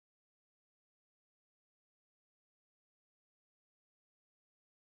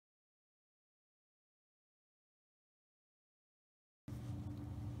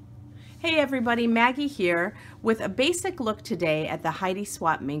Hey everybody, Maggie here with a basic look today at the Heidi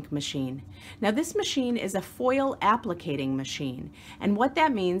Swapp Minc machine. Now this machine is a foil applicating machine, and what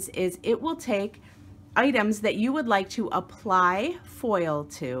that means is it will take items that you would like to apply foil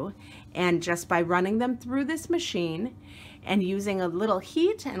to, and just by running them through this machine and using a little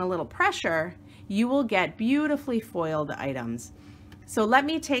heat and a little pressure, you will get beautifully foiled items. So let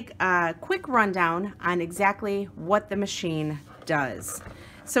me take a quick rundown on exactly what the machine does.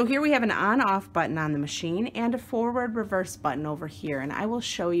 So here we have an on-off button on the machine and a forward-reverse button over here, and I will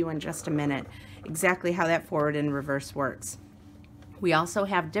show you in just a minute exactly how that forward and reverse works. We also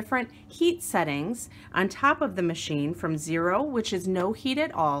have different heat settings on top of the machine, from 0, which is no heat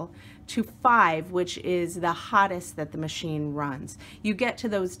at all, to 5, which is the hottest that the machine runs. You get to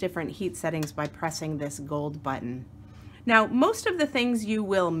those different heat settings by pressing this gold button. Now, most of the things you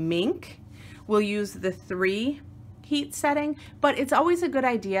will Minc will use the 3 heat setting, but it's always a good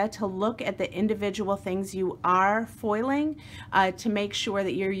idea to look at the individual things you are foiling to make sure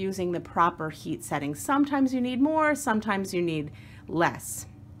that you're using the proper heat settings. Sometimes you need more, sometimes you need less.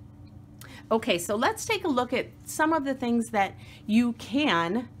 Okay, so let's take a look at some of the things that you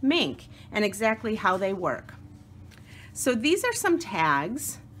can Minc and exactly how they work. So these are some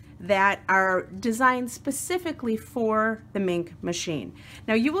tags that are designed specifically for the Minc machine.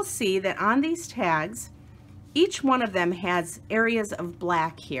 Now you will see that on these tags, each one of them has areas of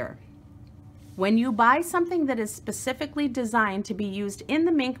black here. When you buy something that is specifically designed to be used in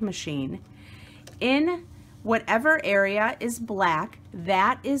the Minc machine, in whatever area is black,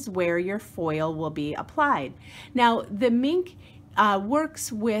 that is where your foil will be applied. Now, the Minc works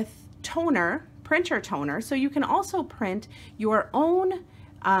with toner, printer toner, so you can also print your own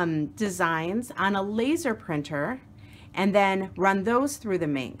designs on a laser printer and then run those through the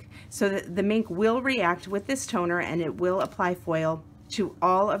Minc. So that the Minc will react with this toner and it will apply foil to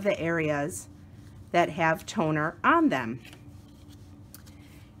all of the areas that have toner on them.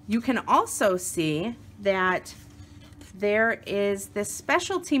 You can also see that there is this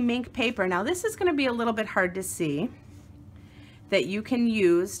specialty Minc paper. Now this is going to be a little bit hard to see, that you can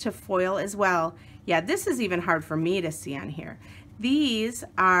use to foil as well. Yeah, this is even hard for me to see on here. These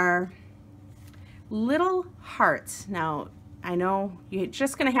are little hearts. Now I know you're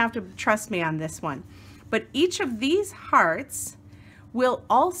just going to have to trust me on this one, but each of these hearts will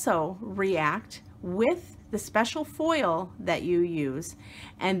also react with the special foil that you use,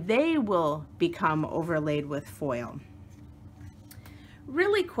 and they will become overlaid with foil.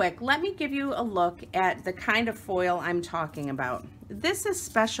 Really quick, let me give you a look at the kind of foil I'm talking about. This is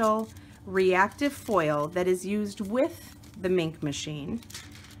special reactive foil that is used with the Minc machine.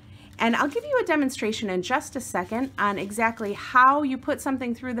 And I'll give you a demonstration in just a second on exactly how you put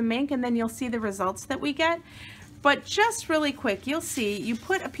something through the Minc, and then you'll see the results that we get. But just really quick, you'll see you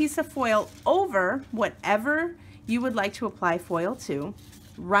put a piece of foil over whatever you would like to apply foil to,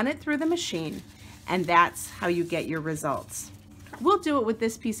 run it through the machine, and that's how you get your results. We'll do it with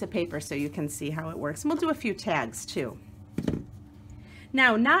this piece of paper so you can see how it works. And we'll do a few tags too.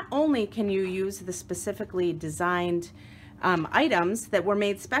 Now, not only can you use the specifically designed items that were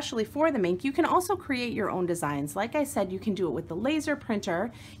made specially for the Minc, you can also create your own designs. Like I said, you can do it with the laser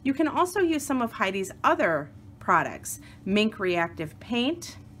printer. You can also use some of Heidi's other products, Minc reactive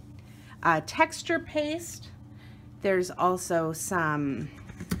paint, texture paste. There's also some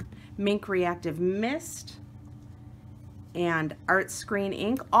Minc reactive mist and art screen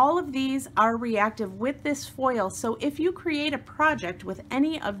ink. All of these are reactive with this foil, so if you create a project with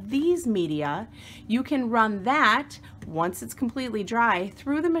any of these media, you can run that, once it's completely dry,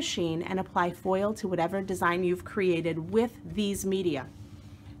 through the machine and apply foil to whatever design you've created with these media.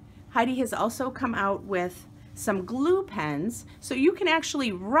 Heidi has also come out with some glue pens, so you can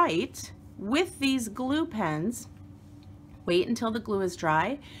actually write with these glue pens. Wait until the glue is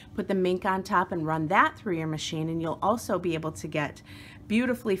dry, put the Minc on top and run that through your machine, and you'll also be able to get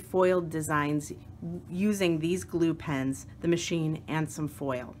beautifully foiled designs using these glue pens, the machine, and some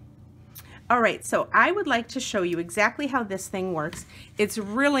foil. All right, so I would like to show you exactly how this thing works. It's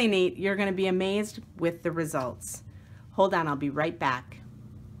really neat. You're going to be amazed with the results. Hold on, I'll be right back.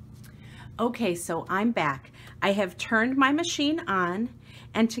 Okay, so I'm back. I have turned my machine on,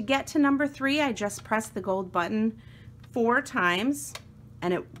 and to get to number 3, I just pressed the gold button 4 times,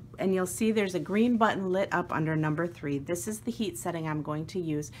 and you'll see there's a green button lit up under number 3. This is the heat setting I'm going to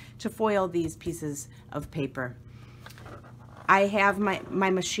use to foil these pieces of paper. I have my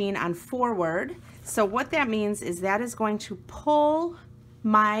machine on forward, so what that means is that is going to pull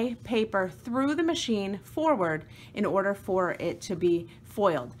my paper through the machine forward in order for it to be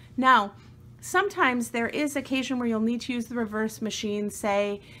foiled. Now, sometimes there is occasion where you'll need to use the reverse machine.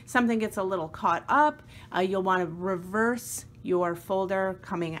 Say something gets a little caught up, you'll want to reverse your folder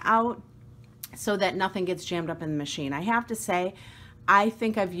coming out so that nothing gets jammed up in the machine. I have to say, I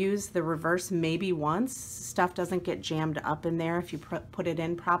think I've used the reverse maybe once. Stuff doesn't get jammed up in there if you put it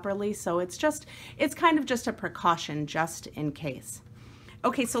in properly. So it's kind of just a precaution just in case.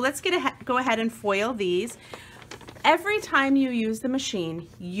 Okay, so let's go ahead and foil these. Every time you use the machine,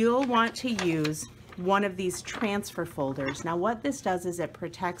 you'll want to use one of these transfer folders. Now what this does is it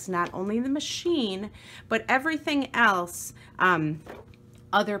protects not only the machine, but everything else,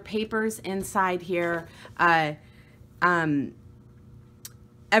 other papers inside here,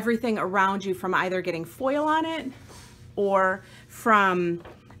 everything around you from either getting foil on it or from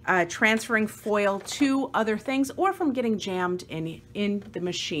transferring foil to other things or from getting jammed in the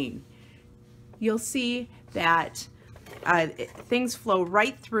machine. You'll see that things flow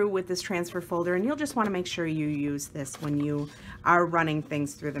right through with this transfer folder, and you'll just want to make sure you use this when you are running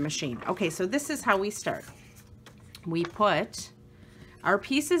things through the machine. Okay, so this is how we start. We put our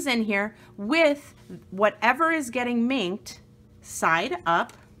pieces in here with whatever is getting minked side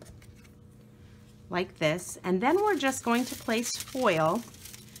up like this, and then we're just going to place foil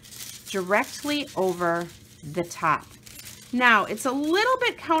directly over the top. Now, it's a little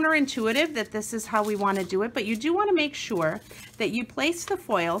bit counterintuitive that this is how we want to do it, but you do want to make sure that you place the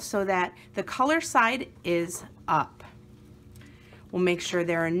foil so that the color side is up. We'll make sure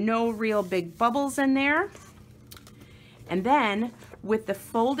there are no real big bubbles in there. And then with the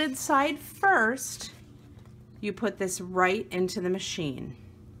folded side first, you put this right into the machine.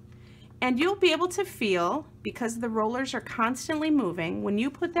 And you'll be able to feel, because the rollers are constantly moving, when you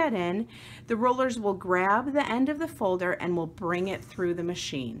put that in, the rollers will grab the end of the folder and will bring it through the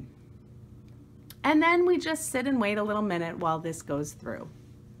machine. And then we just sit and wait a little minute while this goes through.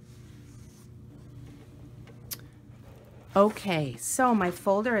 Okay, so my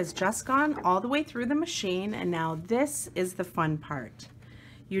folder has just gone all the way through the machine, and now this is the fun part.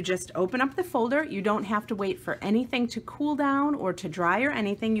 You just open up the folder. You don't have to wait for anything to cool down or to dry or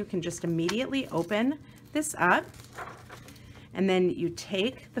anything. You can just immediately open this up, and then you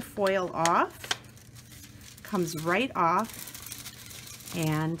take the foil off, comes right off,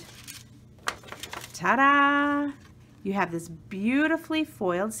 and ta-da! You have this beautifully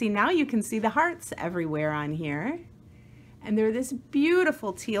foiled. See, now you can see the hearts everywhere on here, and they're this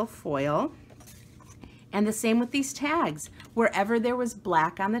beautiful teal foil. And the same with these tags. Wherever there was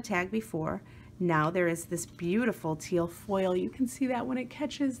black on the tag before, now there is this beautiful teal foil. You can see that when it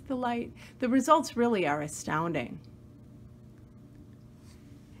catches the light. The results really are astounding.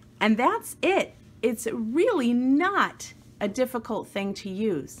 And that's it. It's really not a difficult thing to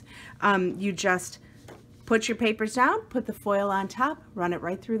use. You just put your papers down, put the foil on top, run it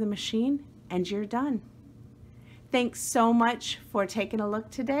right through the machine, and you're done. Thanks so much for taking a look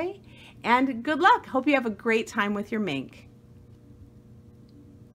today. And good luck. Hope you have a great time with your Minc.